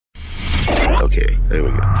Okay, there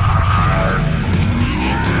we go.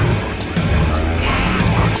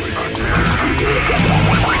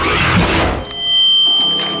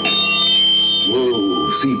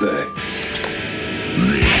 Whoa, feedback.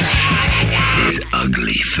 This is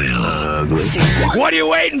Ugly Phil. What are you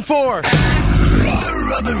waiting for? The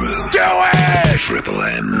Rubber Room. Do it! Triple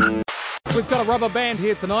M. We've got a rubber band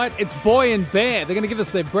here tonight. It's Boy and Bear. They're going to give us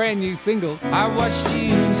their brand new single. I watched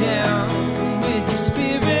you down with your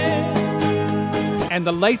spirit. And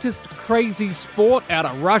the latest crazy sport out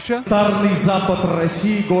of Russia. Дальний запад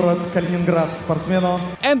России, город Калининград, спортсменов.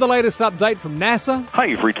 And the latest update from NASA. Hi,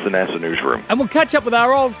 you've reached the NASA newsroom. And we'll catch up with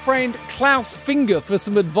our old friend Klaus Finger for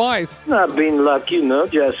some advice. I've been like,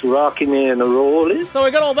 just rocking and rolling. So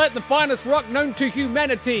we got all that, the finest rock known to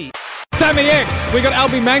humanity. Sammy X, we got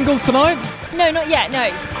Alby Mangels tonight? No, not yet, no.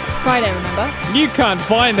 Friday, remember? You can't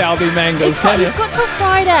find Alby Mangels, can you? You've got till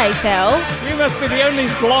Friday, Phil. You must be the only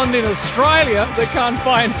blonde in Australia that can't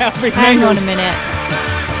find Alby Mangels. Hang on a minute.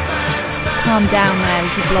 Just calm down there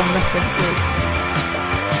with your blonde references.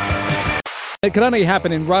 It can only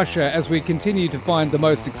happen in Russia as we continue to find the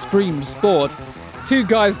most extreme sport. Two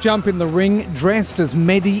guys jump in the ring dressed as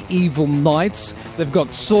medieval knights. They've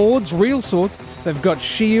got swords, real swords. They've got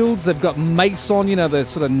shields. They've got mace on, the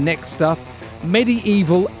sort of neck stuff.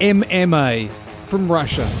 Medieval MMA from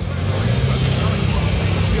Russia.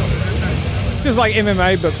 Just like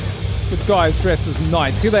MMA, but with guys dressed as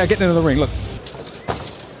knights. Here they are getting into the ring, look.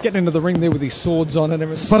 Getting into the ring there with these swords on and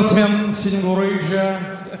everything. Спортсмен в синем рейджа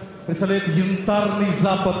представляет янтарный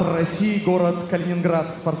запад России, город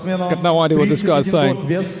Калининград, спортсменов. Got no idea what this guy's saying.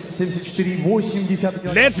 Вес 74,8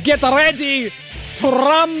 кг. Let's get ready to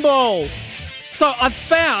rumble. So I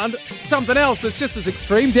found something else that's just as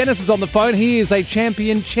extreme. Dennis is on the phone. He is a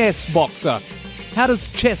champion chess boxer. How does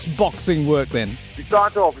chess boxing work then? You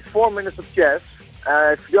start off with 4 minutes of chess.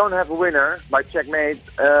 If you don't have a winner by checkmate,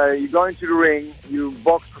 you go into the ring, you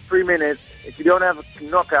box for 3 minutes. If you don't have a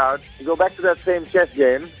knockout, you go back to that same chess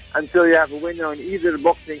game until you have a winner in either the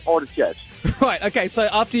boxing or the chess. Right, okay, so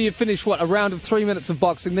after you finish, a round of 3 minutes of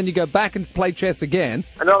boxing, then you go back and play chess again?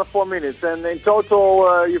 Another 4 minutes, and in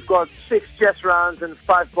total you've got 6 chess rounds and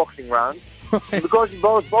 5 boxing rounds. Right. Because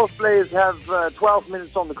both players have 12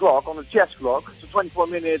 minutes on the clock, on the chess clock, so 24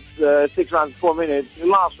 minutes, 6 rounds, 4 minutes. In the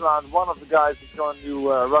last round, one of the guys is going to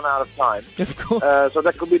run out of time. Of course. So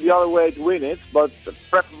that could be the other way to win it, but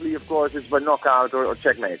preferably, of course, it's by knockout or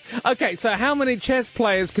checkmate. Okay, so how many chess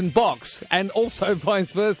players can box, and also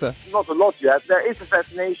vice versa? Not a lot yet. There is a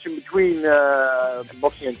fascination between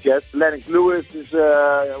boxing and chess. Lennox Lewis was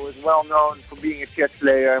well known for being a chess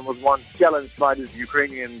player and was once challenged by this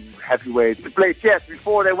Ukrainian heavyweight to play chess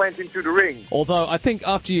before they went into the ring. Although I think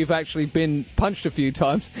after you've actually been punched a few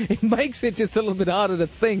times, it makes it just a little bit harder to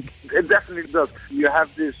think. It definitely does. You have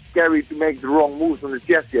this scary to make the wrong moves on the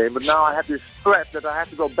chess game, but now I have this threat that I have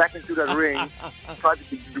to go back into that ring and try to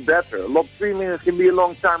do better. 3 minutes can be a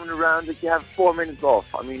long time in a round if you have 4 minutes off.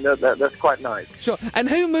 I mean, that's quite nice. Sure. And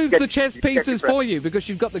who moves the chess pieces for you? Because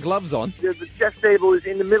you've got the gloves on. The chess table is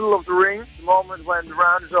in the middle of the ring. The moment when the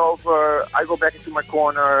round is over, I go back into my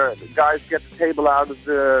corner. The guys get the table out of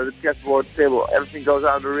the chessboard table. Everything goes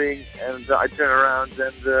out of the ring, and I turn around,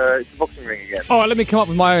 and it's a boxing ring again. All right, let me come up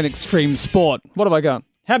with my own extreme sport. What have I got?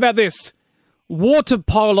 How about this? Water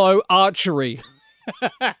polo archery.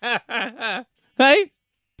 Hey?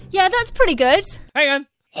 Yeah, that's pretty good. Hang on.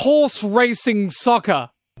 Horse racing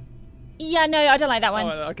soccer. Yeah, no, I don't like that one.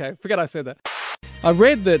 Oh, okay, forget I said that. I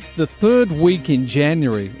read that the third week in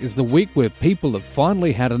January is the week where people have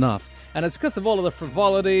finally had enough. And it's because of all of the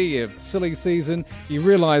frivolity of silly season. You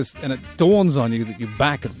realise, and it dawns on you, that you're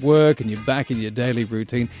back at work and you're back in your daily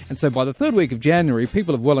routine. And so by the third week of January,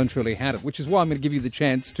 people have well and truly had it, which is why I'm going to give you the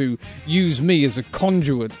chance to use me as a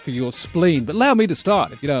conduit for your spleen. But allow me to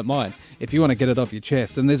start, if you don't mind, if you want to get it off your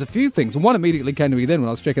chest. And there's a few things. And one immediately came to me then when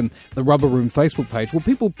I was checking the Rubber Room Facebook page. Will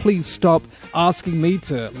people please stop asking me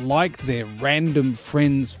to like their random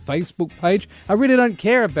friend's Facebook page? I really don't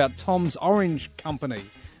care about Tom's Orange Company.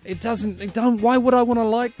 Why would I want to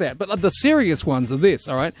like that? But the serious ones are this,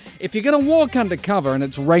 all right? If you're going to walk undercover and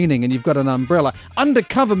it's raining and you've got an umbrella,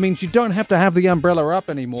 undercover means you don't have to have the umbrella up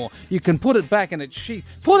anymore. You can put it back in its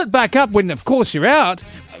sheath. Put it back up when, of course, you're out,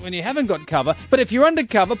 when you haven't got cover. But if you're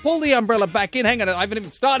undercover, pull the umbrella back in. Hang on, I haven't even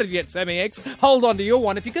started yet, Sammy X. Hold on to your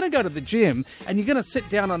one. If you're going to go to the gym and you're going to sit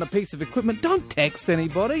down on a piece of equipment, don't text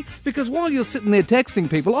anybody, because while you're sitting there texting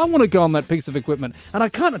people, I want to go on that piece of equipment, and I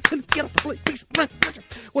can't. Get off the piece.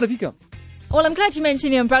 What have you got? Well, I'm glad you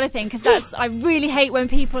mentioned the umbrella thing, because I really hate when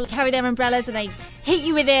people carry their umbrellas and they hit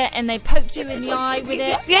you with it and they poked you in the eye with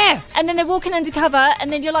it. Yeah. And then they're walking undercover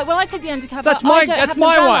and then you're like, well, I could be undercover. That's I my don't have an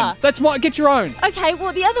one. umbrella. That's my. Get your own. Okay,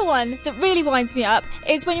 well, the other one that really winds me up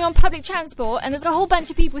is when you're on public transport and there's a whole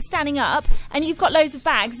bunch of people standing up and you've got loads of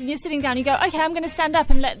bags and you're sitting down and you go, okay, I'm going to stand up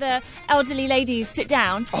and let the elderly ladies sit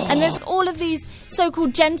down. And there's all of these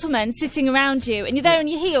so-called gentlemen sitting around you and you're there on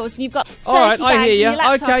your heels and you've got 30 All right, bags I hear in you. your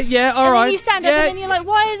laptop. Okay, yeah, all and right. then you stand up and then you're like,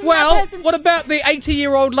 why isn't that Well, person... what about the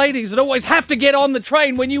 80-year-old ladies that always have to get on the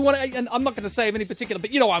train when you want to... And I'm not going to say any particular,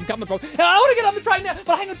 but you know where I'm coming from. I want to get on the train now,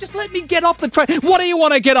 but hang on, just let me get off the train. What do you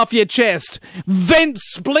want to get off your chest? Vent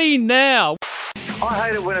spleen now. I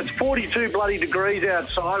hate it when it's 42 bloody degrees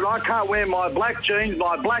outside. I can't wear my black jeans,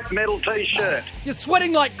 my black metal T-shirt. You're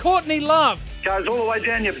sweating like Courtney Love. Goes all the way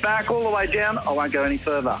down your back, all the way down. I won't go any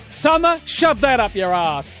further. Summer, shove that up your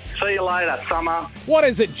ass. See you later, Summer. What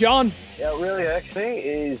is it, John? Yeah, what really irks me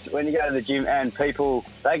is when you go to the gym and people,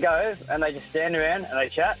 they go and they just stand around and they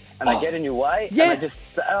chat and they get in your way Yeah.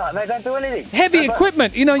 and they don't do anything. Heavy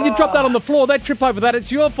equipment. You know, you drop that on the floor, they trip over that,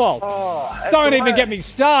 it's your fault. That's Don't the even worst. get me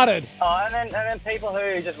started. And then people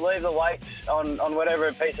who just leave the weights on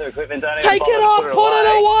whatever piece of equipment don't even Take bother it to off, put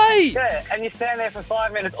it away. Yeah, and you stand there for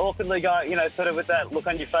 5 minutes awkwardly going, you know, sort of with that look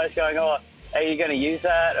on your face going, oh, are you going to use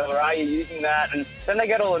that or are you using that? And then they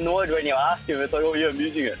get all annoyed when you ask them. It's like, oh, yeah, I'm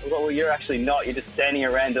using it. Well, you're actually not. You're just standing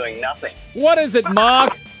around doing nothing. What is it,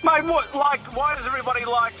 Mark? Mate, what, like, why does everybody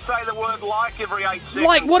say the word like every 8 seconds?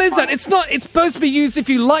 Like, what is that? It's supposed to be used if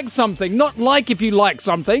you like something, not like if you like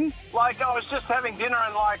something. Like, I was just having dinner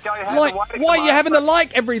and, I had Like, to wait to why are come you having to over.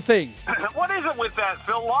 like everything? What is it with that,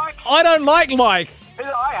 Phil? Like? I don't like.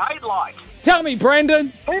 I hate like. Tell me,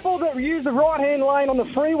 Brandon. People that use the right-hand lane on the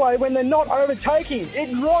freeway when they're not overtaking.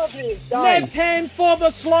 It drives me insane. Left hand for the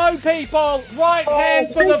slow people. Right hand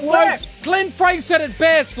for the big folks. left. Glenn Frey said it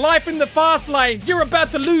best. Life in the fast lane. You're about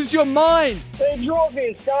to lose your mind. It drives me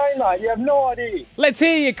insane, mate. You have no idea. Let's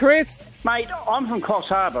hear you, Chris. Mate, I'm from Coffs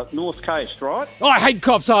Harbour, North Coast, right? Oh, I hate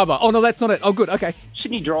Coffs Harbour. Oh, no, that's not it. Oh, good. Okay.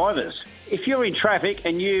 Sydney drivers, if you're in traffic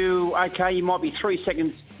and you might be 3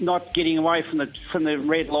 seconds not getting away from the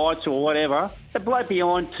red lights or whatever, the bloke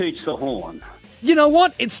behind toots the horn. You know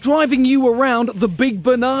what? It's driving you around the big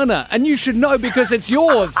banana, and you should know because it's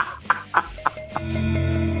yours.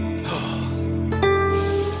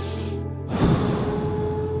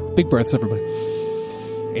 Big breaths, everybody.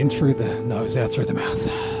 In through the nose, out through the mouth.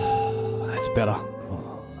 That's better.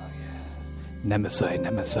 Oh, yeah.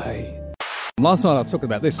 Namaste. Last night I was talking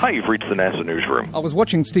about this. Hi, you've reached the NASA newsroom. I was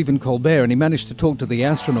watching Stephen Colbert and he managed to talk to the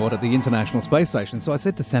astronaut at the International Space Station. So I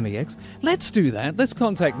said to Sammy X, let's do that. Let's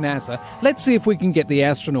contact NASA. Let's see if we can get the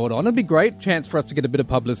astronaut on. It'd be great. Chance for us to get a bit of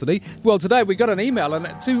publicity. Well, today we got an email and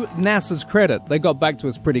to NASA's credit, they got back to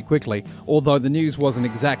us pretty quickly, although the news wasn't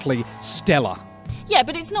exactly stellar. Yeah,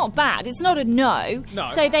 but it's not bad. It's not a no. No.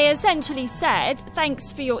 So they essentially said,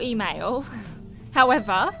 thanks for your email.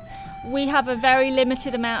 However, we have a very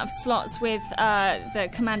limited amount of slots with the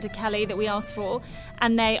Commander Kelly that we asked for,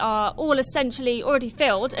 and they are all essentially already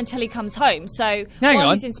filled until he comes home. So while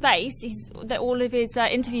he's in space, all of his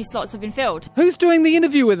interview slots have been filled. Who's doing the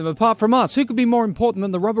interview with him apart from us? Who could be more important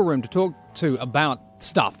than the rubber room to talk to about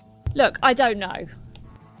stuff? Look, I don't know.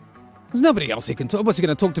 There's nobody else he can talk. What's he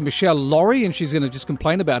going to talk to Michelle Laurie and she's going to just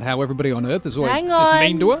complain about how everybody on Earth is always just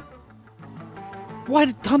mean to her?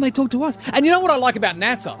 Why can't they talk to us? And you know what I like about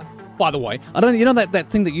NASA? By the way, you know that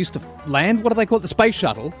thing that used to land? What do they call it? The space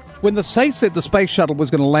shuttle? When they said the space shuttle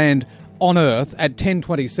was going to land on Earth at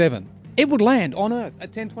 10:27, it would land on Earth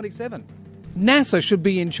at 10:27. NASA should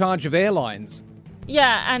be in charge of airlines.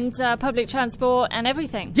 Yeah, and public transport and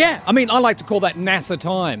everything. Yeah, I mean, I like to call that NASA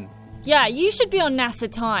time. Yeah, you should be on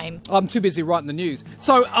NASA time. I'm too busy writing the news.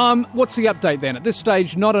 So, what's the update then? At this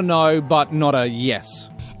stage, not a no, but not a yes.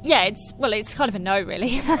 Yeah, it's kind of a no,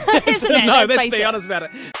 really, isn't it? No, let's be honest about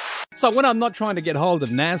it. So when I'm not trying to get hold of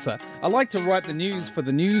NASA, I like to write the news for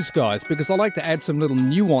the news guys because I like to add some little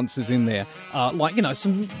nuances in there, like,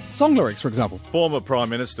 some song lyrics, for example. Former Prime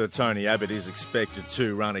Minister Tony Abbott is expected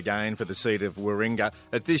to run again for the seat of Warringah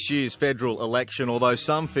at this year's federal election, although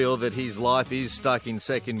some feel that his life is stuck in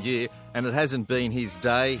second gear and it hasn't been his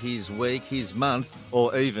day, his week, his month,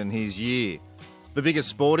 or even his year. The biggest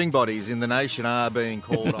sporting bodies in the nation are being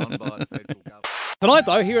called on by the federal government. Tonight,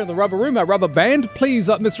 though, here in the Rubber Room, our rubber band, please,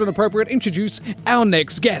 Mr. Inappropriate, introduce our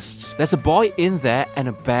next guests. There's a boy in there and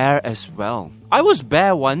a bear as well. I was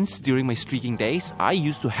bear once during my streaking days. I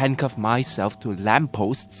used to handcuff myself to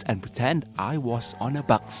lampposts and pretend I was on a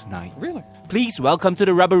bug's night. Really? Please welcome to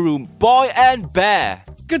the Rubber Room, Boy and Bear.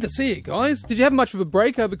 Good to see you guys. Did you have much of a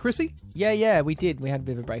break over Chrissy? Yeah, we did. We had a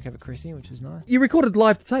bit of a break over Chrissy, which was nice. You recorded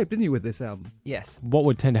live to tape, didn't you, with this album? Yes. What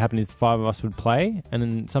would tend to happen is the five of us would play, and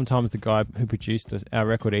then sometimes the guy who produced our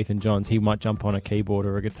record, Ethan Johns, he might jump on a keyboard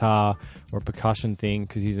or a guitar or a percussion thing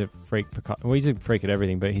because he's a freak. Well, he's a freak at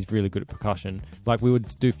everything, but he's really good at percussion. Like, we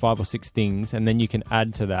would do 5 or 6 things, and then you can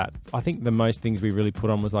add to that. I think the most things we really put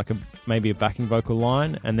on was like maybe a backing vocal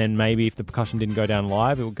line, and then maybe if the percussion didn't go down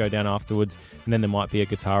live, it would go down afterwards, and then there might be a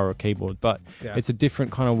guitar or a keyboard. But it's a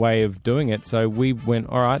different kind of way of doing it. So we went,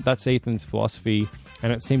 all right, that's Ethan's philosophy,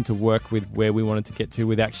 and it seemed to work with where we wanted to get to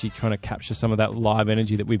with actually trying to capture some of that live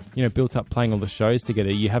energy that we've built up playing all the shows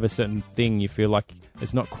together. You have a certain thing you feel like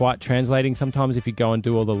it's not quite translating sometimes if you go and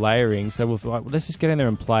do all the layering. So we're like, well, let's just get in there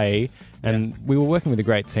and play. And we were working with a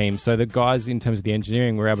great team. So the guys, in terms of the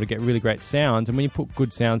engineering, were able to get really great sounds. And when you put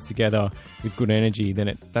good sounds together with good energy,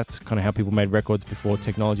 then that's kind of how people made records before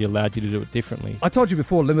technology allowed you to do it differently. I told you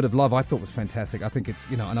before, Limit of Love, I thought was fantastic. I think it's,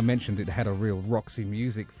 and I mentioned it had a real Roxy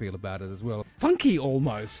music feel about it as well. Funky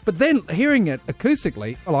almost. But then hearing it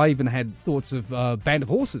acoustically, well, I even had thoughts of Band of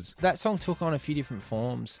Horses. That song took on a few different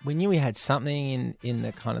forms. We knew we had something in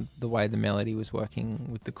the kind of the way the melody was working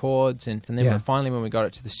with the chords. And then finally when we got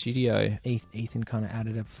it to the studio, Ethan kind of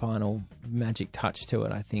added a final magic touch to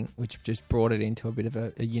it, I think, which just brought it into a bit of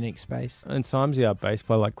a unique space. And Simesy, our bass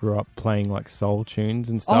player, grew up playing soul tunes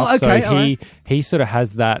and stuff. Oh, okay, so he sort of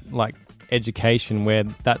has that education where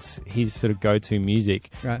that's his sort of go-to music.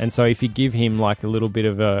 Right. And so if you give him a little bit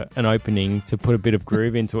of an opening to put a bit of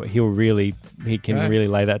groove into it, he can really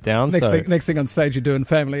lay that down. Next thing on stage, you're doing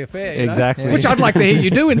Family Affair. Exactly. Which I'd like to hear you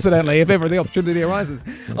do, incidentally, if ever the opportunity arises.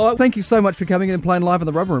 Oh, thank you so much for coming in and playing live in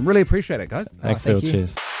the Rubber Room. Really appreciate it, guys. Thanks, Phil.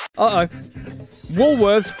 Cheers. Uh-oh.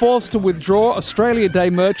 Woolworths forced to withdraw Australia Day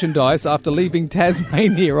merchandise after leaving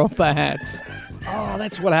Tasmania off the hats. Oh,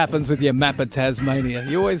 that's what happens with your map of Tasmania.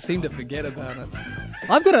 You always seem to forget about it.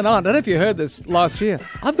 I've got an aunt, I don't know if you heard this last year.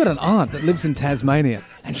 I've got an aunt that lives in Tasmania,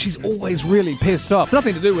 and she's always really pissed off.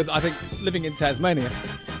 Nothing to do with, I think, living in Tasmania.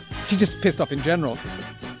 She's just pissed off in general.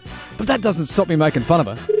 But that doesn't stop me making fun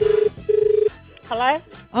of her. Hello?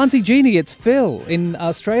 Auntie Jeannie, it's Phil in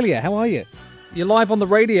Australia. How are you? You're live on the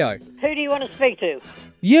radio. Who do you want to speak to?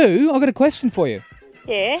 You? I've got a question for you.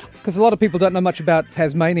 Yeah? Because a lot of people don't know much about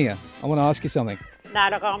Tasmania. I want to ask you something. No,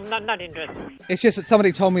 look, I'm not interested. It's just that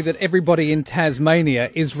somebody told me that everybody in Tasmania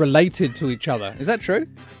is related to each other. Is that true?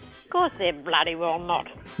 Of course they're bloody well not.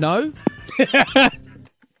 No?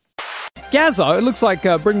 Gazzo, it looks like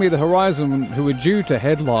Bring Me the Horizon, who were due to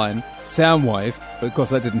headline Soundwave, but of course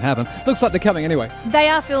that didn't happen. Looks like they're coming anyway. They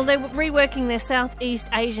are, Phil. They're reworking their Southeast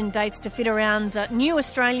Asian dates to fit around new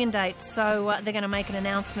Australian dates, so they're going to make an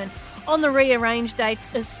announcement on the rearranged dates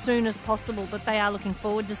as soon as possible, but they are looking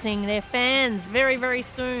forward to seeing their fans very, very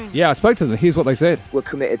soon. Yeah, I spoke to them. Here's what they said. We're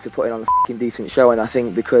committed to putting on a f***ing decent show, and I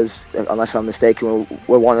think because, unless I'm mistaken,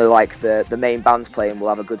 we're one of the main bands playing, we'll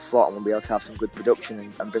have a good slot and we'll be able to have some good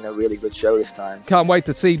production and bring a really good show this time. Can't wait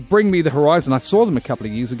to see Bring Me the Horizon. I saw them a couple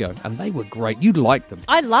of years ago, and they were great. You'd like them.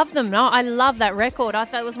 I love them. No, I love that record. I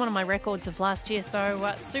thought it was one of my records of last year,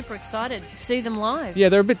 so super excited to see them live. Yeah,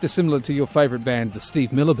 they're a bit dissimilar to your favourite band, the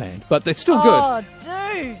Steve Miller Band, but they're still good. Oh,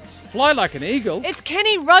 dude. Fly like an eagle. It's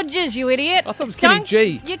Kenny Rogers, you idiot. I thought it was Kenny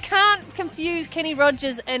G. You can't confuse Kenny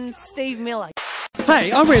Rogers and Steve Miller.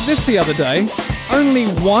 Hey, I read this the other day. Only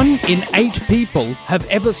 1 in 8 people have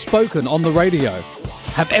ever spoken on the radio,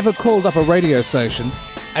 have ever called up a radio station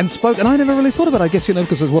and spoke. And I never really thought about it, I guess,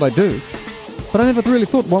 because it's what I do. But I never really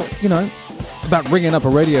thought, about ringing up a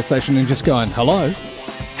radio station and just going, hello.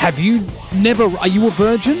 Are you a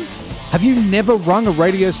virgin? Have you never rung a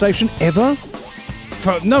radio station ever?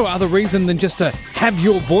 For no other reason than just to have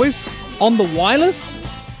your voice on the wireless?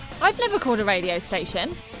 I've never called a radio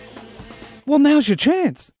station. Well, now's your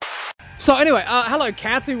chance. So anyway, hello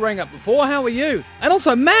Kath, who rang up before. How are you? And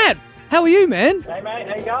also Matt, how are you, man? Hey mate,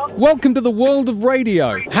 how you going? Welcome to the world of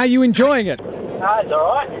radio. How are you enjoying it? It's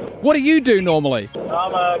alright. What do you do normally?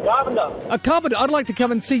 I'm a carpenter. A carpenter? I'd like to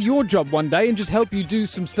come and see your job one day and just help you do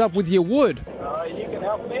some stuff with your wood. You can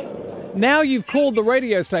help me. Now you've called the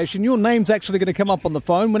radio station, your name's actually going to come up on the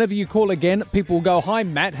phone. Whenever you call again, people will go, hi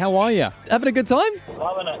Matt, how are you? Having a good time?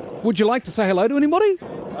 Loving it. Would you like to say hello to anybody?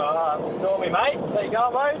 Call me mate. There you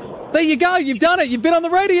go, boys. There you go, you've done it, you've been on the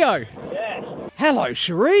radio. Yeah. Hello,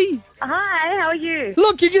 Cherie. Hi, how are you?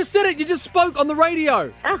 Look, you just said it, you just spoke on the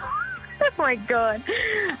radio. Oh my God.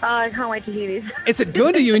 I can't wait to hear this. Is it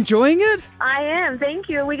good? Are you enjoying it? I am, thank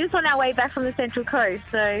you. We're just on our way back from the Central Coast,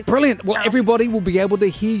 so... Brilliant. Well, everybody will be able to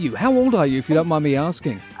hear you. How old are you, if you don't mind me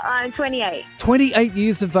asking? I'm 28. 28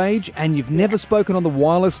 years of age, and you've never spoken on the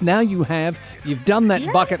wireless. Now you have. You've done that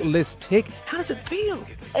bucket list tick. How does it feel?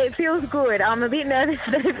 It feels good. I'm a bit nervous,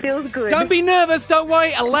 but it feels good. Don't be nervous. Don't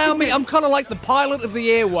worry. Allow me. I'm kind of like the pilot of the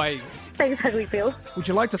airwaves. Thanks, Ugly Phil. Would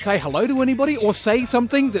you like to say hello to anybody or say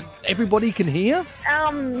something that everybody can hear?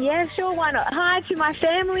 Yeah, sure, why not? Hi to my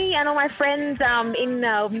family and all my friends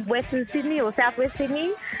in Western Sydney or Southwest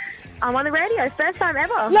Sydney. I'm on the radio, first time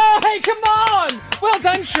ever. No, hey, come on! Well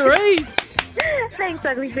done, Cherie. Thanks,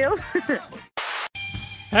 Ugly Phil.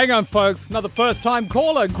 Hang on, folks. Another first-time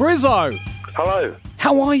caller, Grizzo. Hello.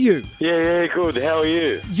 How are you? Yeah, good. How are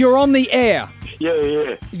you? You're on the air.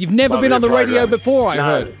 Yeah. You've never Lovely been on the radio program. before, I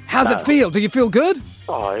heard. How's it feel? Do you feel good?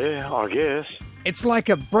 Oh, yeah, I guess. It's like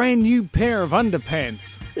a brand new pair of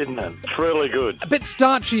underpants. Isn't it? It's really good. A bit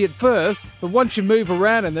starchy at first, but once you move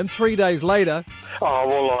around in them 3 days later... Oh,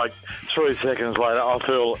 well, like 3 seconds later, I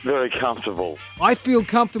feel very comfortable. I feel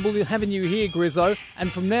comfortable having you here, Grizzo,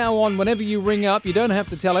 and from now on, whenever you ring up, you don't have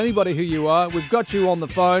to tell anybody who you are. We've got you on the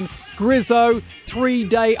phone. Grizzo,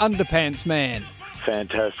 3-day underpants man.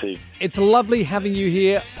 Fantastic. It's lovely having you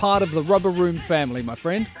here, part of the Rubber Room family, my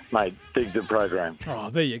friend. Mate, dig the program. Oh,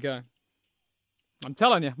 there you go. I'm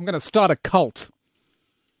telling you, I'm going to start a cult.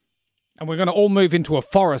 And we're going to all move into a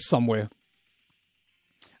forest somewhere.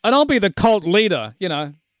 And I'll be the cult leader, you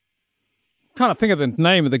know. Trying to think of the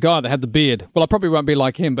name of the guy that had the beard. Well, I probably won't be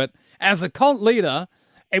like him, but as a cult leader,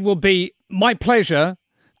 it will be my pleasure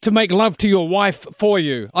to make love to your wife for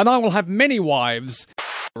you. And I will have many wives.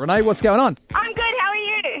 Renee, what's going on? I'm good, how are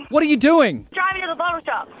you? What are you doing? Driving to the bottle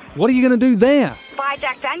shop. What are you going to do there? Buy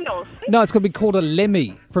Jack Daniels. No, it's going to be called a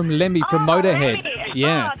Lemmy from Motorhead. Lemmy.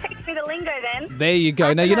 Yeah. Oh, teach me the lingo then. There you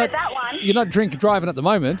go. Now you're not drink driving at the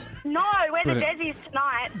moment. No, we're the Brilliant. Desi's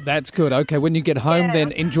tonight. That's good. Okay, when you get home,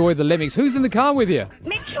 then enjoy the Lemmys. Who's in the car with you?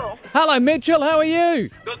 Mitchell. Hello, Mitchell. How are you?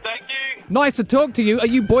 Good, thank you. Nice to talk to you. Are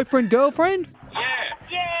you boyfriend, girlfriend? Yeah.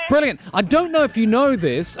 Brilliant. I don't know if you know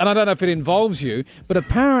this, and I don't know if it involves you, but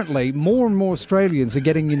apparently more and more Australians are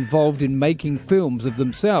getting involved in making films of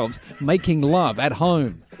themselves, making love at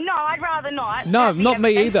home. No, I'd rather not. No, That'd be not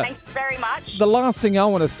me amazing. either. Thanks very much. The last thing I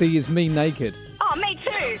want to see is me naked. Oh, me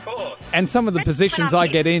too. Cool. And some of the positions I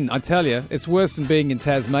get in, I tell you, it's worse than being in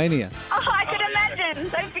Tasmania. Oh, I could imagine.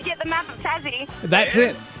 Don't forget the map of Tassie. That's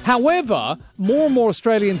it. However, more and more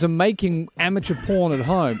Australians are making amateur porn at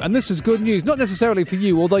home. And this is good news, not necessarily for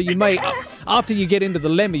you, although you may, after you get into the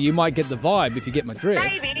Lemmy, you might get the vibe if you get my drift.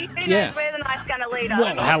 Maybe. Who knows where the night's going to lead us.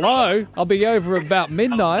 Well, hello. I'll be over about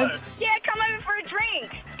midnight. Yeah, come over for a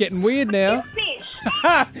drink. It's getting weird now. Fish.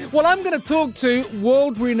 Well, I'm going to talk to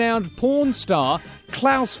world-renowned porn star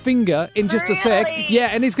Klaus Finger in just a sec. Yeah,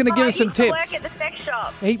 and he's going to give us some tips. Work at the sex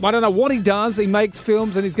shop. I don't know what he does. He makes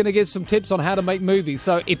films and he's going to give some tips on how to make movies.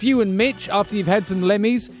 So if you and Mitch, after you've had some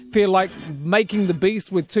Lemmys, feel like making the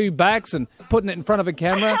beast with two backs and putting it in front of a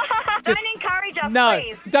camera... Don't encourage us, No,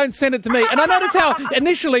 please. don't send it to me. And I notice how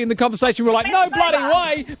initially in the conversation we were like, no bloody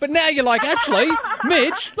way. But now you're like, actually,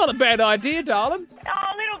 Mitch, not a bad idea, darling. Oh,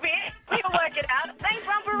 a little bit. We'll work it out. Thanks,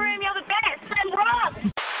 Rumble Room. You're the best. And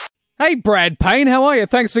Rob. Hey, Brad Payne, how are you?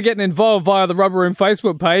 Thanks for getting involved via the Rubber Room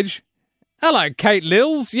Facebook page. Hello, Kate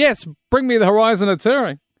Lills. Yes, bring me the Horizon of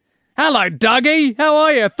Touring. Hello, Dougie. How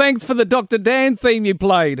are you? Thanks for the Dr. Dan theme you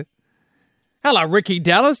played. Hello, Ricky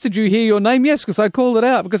Dallas. Did you hear your name? Yes, because I called it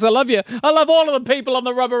out, because I love you. I love all of the people on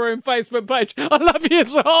the Rubber Room Facebook page. I love you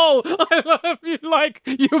as a whole. I love you like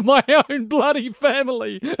you're my own bloody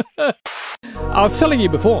family. I was telling you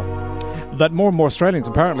before that more and more Australians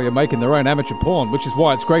apparently are making their own amateur porn, which is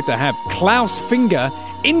why it's great to have Klaus Finger,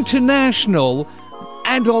 international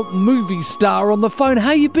adult movie star, on the phone.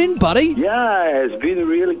 How you been, buddy? Yeah, it's been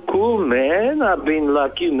really cool, man. I've been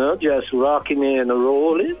like, just rocking and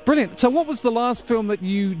rolling. Brilliant. So what was the last film that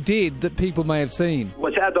you did that people may have seen? It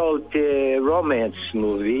was adult romance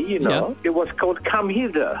movie, Yeah. It was called Come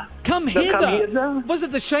Hither. Come So Hither? Come Hither? Was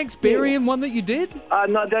it the Shakespearean one that you did?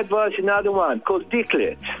 No, that was another one called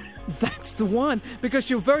Dicklet. That's the one. Because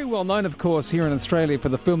you're very well known, of course, here in Australia for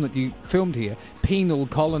the film that you filmed here, Penal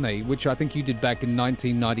Colony, which I think you did back in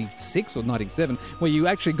 1996 or 97, where you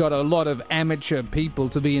actually got a lot of amateur people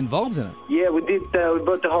to be involved in it. Yeah, we did. We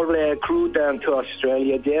brought the whole crew down to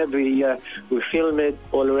Australia there. We filmed it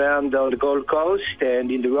all around the Gold Coast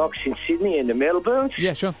and in the Rocks in Sydney and the Melbourne.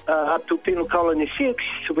 Yeah, sure. Up to Penal Colony 6,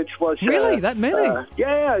 which was... Really? That many?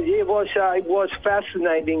 Yeah, it was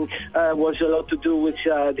fascinating. It was a lot to do with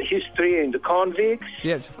the history and the convicts.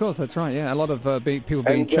 Yeah, of course, that's right. Yeah, a lot of people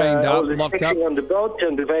being And chained all up, the locked up. checking on the boat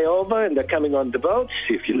on the way over, and they're coming on the boats,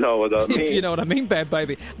 if you know what I mean. If you know what I mean, bad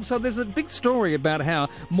baby. So there's a big story about how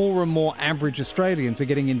more and more average Australians are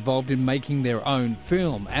getting involved in making their own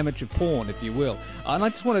film, amateur porn, if you will. And I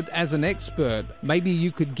just wanted, as an expert, maybe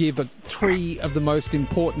you could give 3 of the most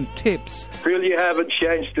important tips. Really, you haven't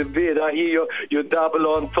changed a bit. I hear your double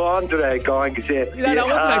entendre going there. Yeah, that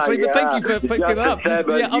wasn't actually, but thank you for picking it up. Yeah,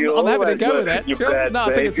 I'm happy to go with that. Sure. No,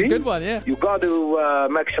 I think it's a good one, yeah. You got to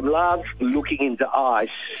make some love looking in the eyes.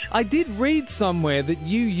 I did read somewhere that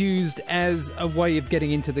you used as a way of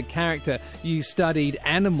getting into the character, you studied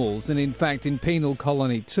animals, and in fact in Penal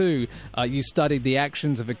Colony 2, you studied the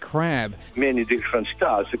actions of a crab. Many different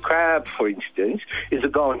styles. The crab, for instance, is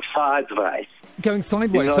going sideways. Going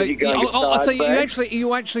sideways. You know, So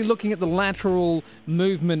you're actually looking at the lateral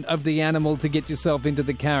movement of the animal to get yourself into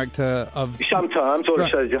the character of... Sometimes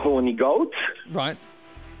also the horny goat. Right.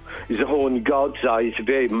 The horny goat is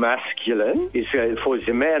very masculine. It's for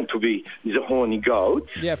the man to be the horny goat.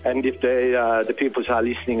 Yep. And if the people are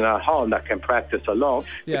listening at home, they can practice along.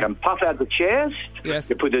 Yeah. They can puff out the chest. Yes.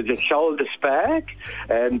 They put the shoulders back.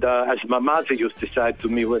 And as my mother used to say to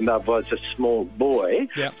me when I was a small boy,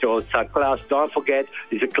 Yep. so Klaus, don't forget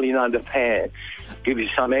to clean underpants. Give you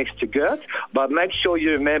some extra girth, but make sure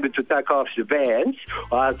you remember to take off the bands,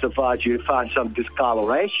 or otherwise you'll find some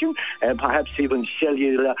discoloration and perhaps even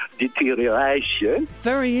cellular deterioration.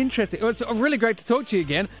 Very interesting. Well, it's really great to talk to you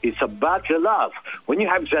again. It's about the love. When you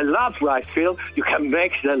have the love right, Phil, you can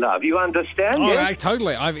make the love. You understand? Oh, yes? right,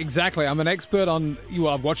 totally. Exactly. I'm an expert on you.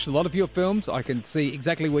 I've watched a lot of your films. I can see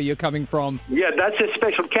exactly where you're coming from. Yeah, that's a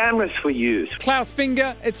special cameras for you. Klaus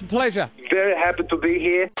Finger, it's a pleasure. Very happy to be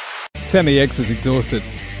here. Sammy X is exhausted.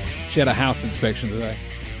 She had a house inspection today.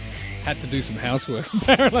 Had to do some housework,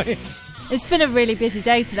 apparently. It's been a really busy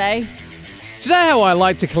day today. Do you know how I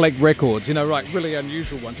like to collect records? You know, right, really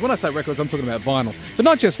unusual ones. When I say records, I'm talking about vinyl. But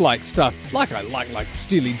not just like stuff, like I like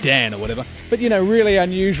Steely Dan or whatever. But, you know, really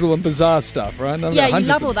unusual and bizarre stuff, right? Yeah, you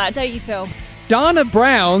love all that, don't you, Phil? Dana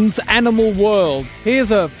Brown's Animal World.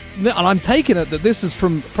 Here's and I'm taking it that this is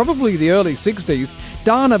from probably the early 60s.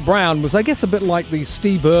 Dana Brown was, I guess, a bit like the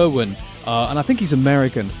Steve Irwin, and I think he's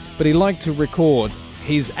American, but he liked to record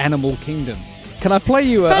his Animal Kingdom. Can I play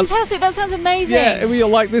you Fantastic, that sounds amazing. Yeah, you'll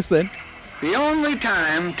like this then. The only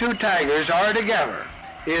time 2 tigers are together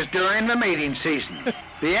is during the mating season.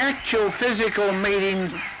 The actual physical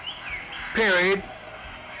mating period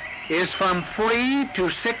is from 3 to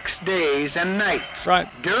 6 days and nights. Right.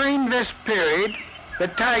 During this period, the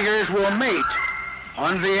tigers will mate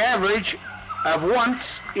on the average of once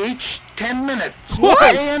each 10 minutes,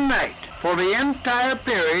 day and night, for the entire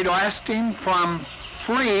period lasting from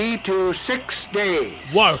 3 to 6 days.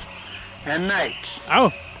 Whoa. And nights.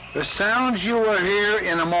 Oh. The sounds you will hear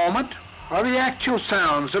in a moment are the actual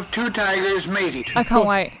sounds of 2 tigers mating. I can't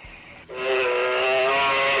wait.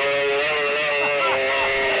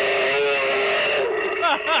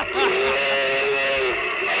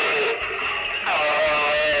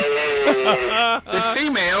 The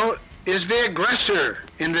female is the aggressor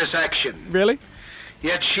in this action. Really?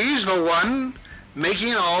 Yet she's the one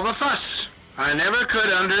making all the fuss. I never could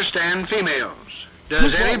understand females.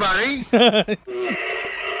 Does anybody?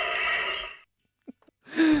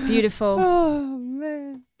 Beautiful. Oh,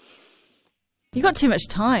 man. You got too much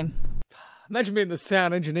time. Imagine being the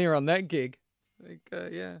sound engineer on that gig.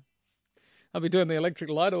 Yeah. I'll be doing the Electric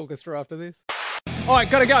Light Orchestra after this. All right,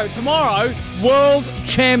 gotta go. Tomorrow, World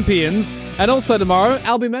Champions. And also tomorrow,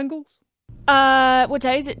 Alby Mangels. What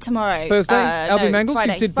day is it tomorrow? Thursday? Alby Mangels?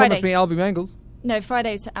 Friday. You did Friday. promise me Alby Mangels. No,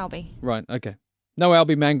 Friday's Alby. Right, okay. No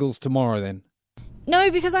Alby Mangels tomorrow then. No,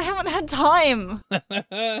 because I haven't had time.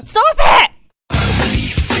 Stop it!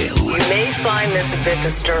 You may find this a bit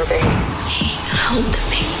disturbing. He helped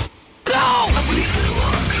me. Go! Ugly Phil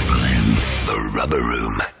on Triple M, the Rubber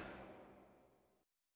Room.